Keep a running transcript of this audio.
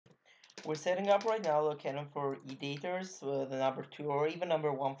We're setting up right now the cannon for Edaters, the number 2 or even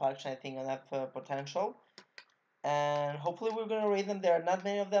number 1 faction, I think, on that potential. And hopefully we're gonna raid them. There are not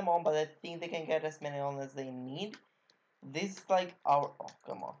many of them on, but I think they can get as many on as they need. This is like our... oh,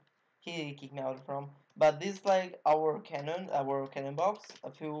 come on. He kicked me out from. But this is like our cannon box.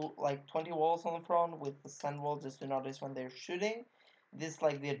 A few, like 20 walls on the front with the sand wall just to notice when they're shooting. This is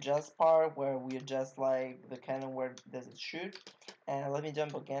like the adjust part where we adjust like the cannon where does it shoot. And let me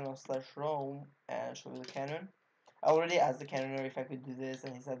jump again on /Rome and show you the cannon. I already asked the cannoner if I could do this,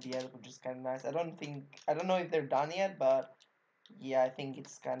 and he said yes, which is kind of nice. I don't know if they're done yet, but yeah, I think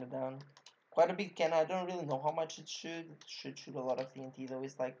it's kind of done. Quite a big cannon. I don't really know how much it should. It should shoot a lot of TNT though.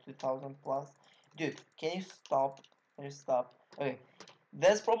 It's like 2,000 plus. Dude, can you stop? Can you stop? Okay,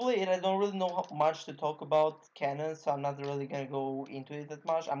 that's probably it. I don't really know how much to talk about cannons, so I'm not really gonna go into it that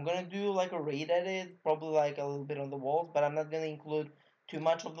much. I'm gonna do like a raid edit, probably like a little bit on the walls, but I'm not gonna include too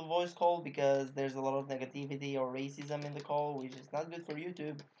much of the voice call because there's a lot of negativity or racism in the call, which is not good for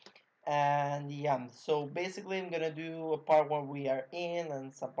YouTube. And yeah, so basically I'm gonna do a part where we are in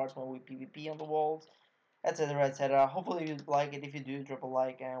and some parts where we PvP on the walls, etc, etc. Hopefully you like it. If you do, drop a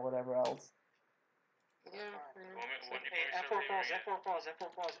like and whatever else. Yeah. F4 pause, F4 pause, F4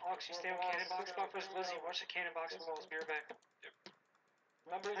 pause. Ox, you stay on cannon box, go first Lizzie, watch the cannon box walls, be right back. Yep.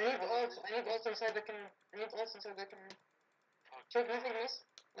 I need ults inside the cannon. Check nothing else.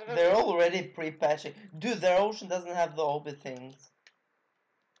 They're already pre-patching. Dude, their ocean doesn't have the orbit things.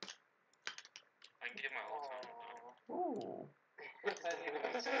 I can get my ult on. Ooh. You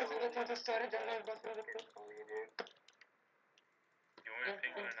want me to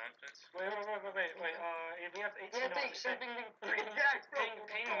ping my announcements? Wait. We have 18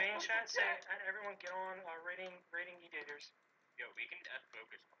 Ping main chat, say everyone get on rating Edaters. Yo, we can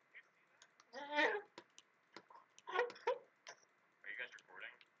focus. Are you guys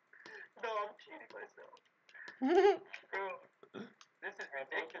recording? No, I'm cheating myself. Bro, this is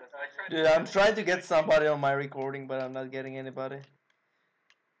ridiculous. Dude, I'm trying to get somebody on my recording, but I'm not getting anybody.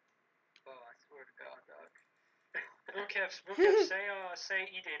 Oh, I swear to God, dog. Brookef, say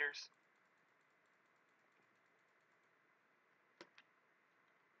Edaters.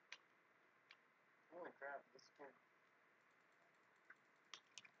 Holy crap, this is good.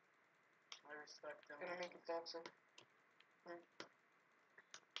 I respect them. Gonna make it toxic.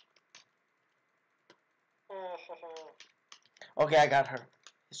 Oh, ho, ho. Okay, I got her.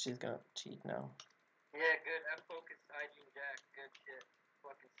 She's gonna cheat now. Yeah, good. F-focus, IG Jack. Good shit.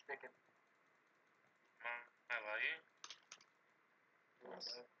 Fucking sticking. I love you.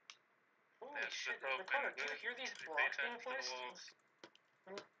 Yes. Holy That's shit, the Ricardo, open. do you hear these Pay blocks being attention to the placed? walls.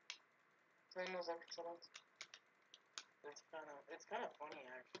 It's kind of funny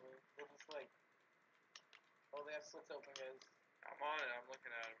actually. They're just like, oh, they have slits open, guys. I'm on it. I'm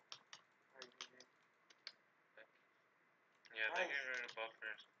looking at him. Yeah, they're getting rid of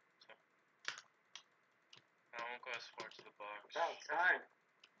buffers. So. I won't go as far to the box. About time.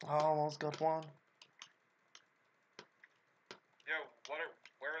 I almost got one. Yo,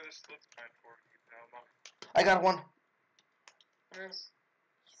 where are the slits meant for? You know, I got one. Yes.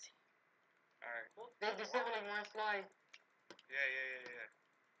 Easy. Alright. They're disabling one fly. Yeah.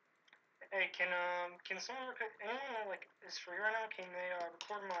 Hey, can someone record? Anyone like is free right now? Can they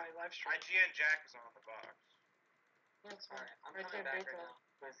record my live stream? IGN Jack is on the box. That's fine. I'm coming back right now.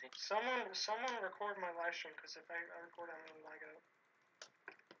 Someone record my live stream because if I record, I'm gonna lag out.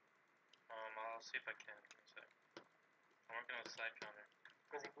 I'll see if I can. I'm working on a side counter.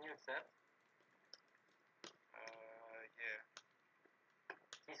 Because can you accept? Yeah.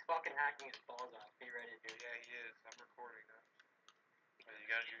 He's fucking hacking his balls off. Be ready, dude. Yeah, he is. I'm recording now.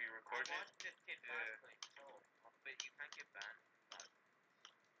 You recording? I watched this kid play but you can't get banned.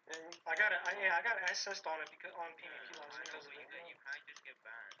 I got assessed on it because on PvP last night. You can't just get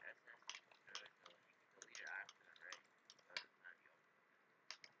banned. That's you can delete it after that, right?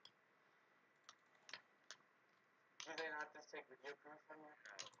 Do they not just take video proof from you?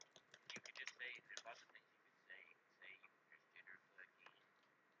 No. You could just say there's lots of things you could say. You could say there's jitter flicking.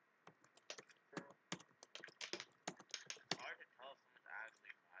 It's hard to tell if someone's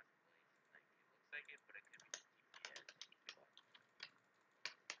actually fast place. Like it looks like it, but it could be just GPS.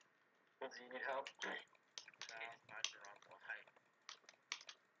 Do you need help? It's not the wrong way.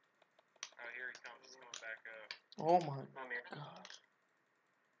 Oh, here he comes. He's coming back up. Oh my god.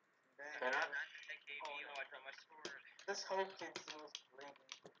 This whole kid's the most bleeding.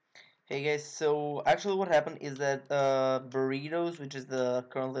 Hey guys, so actually what happened is that Burritos, which is the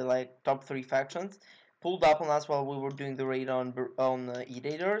currently like top 3 factions, pulled up on us while we were doing the raid on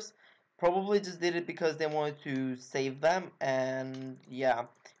Edaters. Probably just did it because they wanted to save them, and yeah,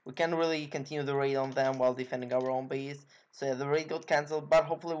 we can't really continue the raid on them while defending our own base. So yeah, the raid got cancelled, but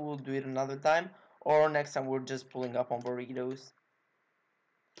hopefully we'll do it another time, or next time we're just pulling up on Burritos.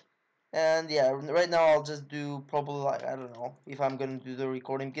 And yeah, right now I'll just do probably like, I don't know if I'm gonna do the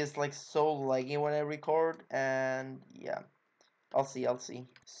recording because it's like so laggy when I record, and yeah, I'll see.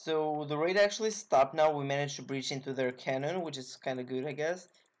 So the raid actually stopped now. We managed to breach into their cannon, which is kind of good, I guess.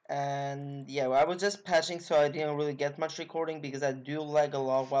 And yeah, I was just patching, so I didn't really get much recording because I do lag a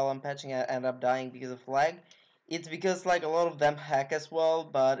lot while I'm patching. I end up dying because of lag. It's because like a lot of them hack as well,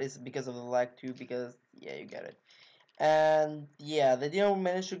 but it's because of the lag too, because yeah, you get it. And yeah, they didn't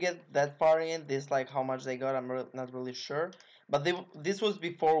manage to get that far in. This like how much they got, not really sure. But this was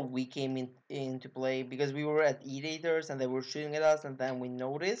before we came into play because we were at Edaters and they were shooting at us, and then we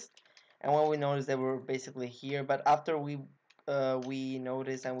noticed. And when we noticed, they were basically here. But after we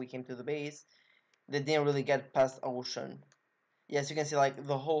noticed and we came to the base, they didn't really get past ocean. Yes, you can see like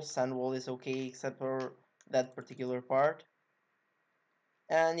the whole sand wall is okay except for that particular part.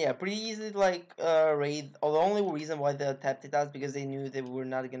 And yeah, pretty easy like raid. The only reason why they tapped it us because they knew they were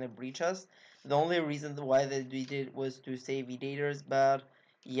not gonna breach us. The only reason why they did it was to save Edaters, but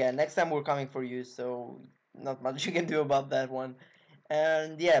yeah, next time we're coming for you, so not much you can do about that one.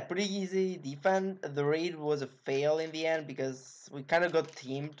 And yeah, pretty easy defend. The raid was a fail in the end because we kind of got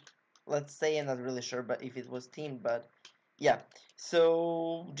teamed. Let's say, I'm not really sure, but if it was teamed, but yeah.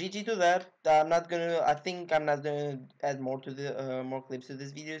 So GG to that. I think I'm not gonna add more to the more clips to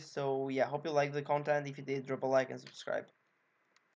this video. So yeah, hope you like the content. If you did, drop a like and subscribe.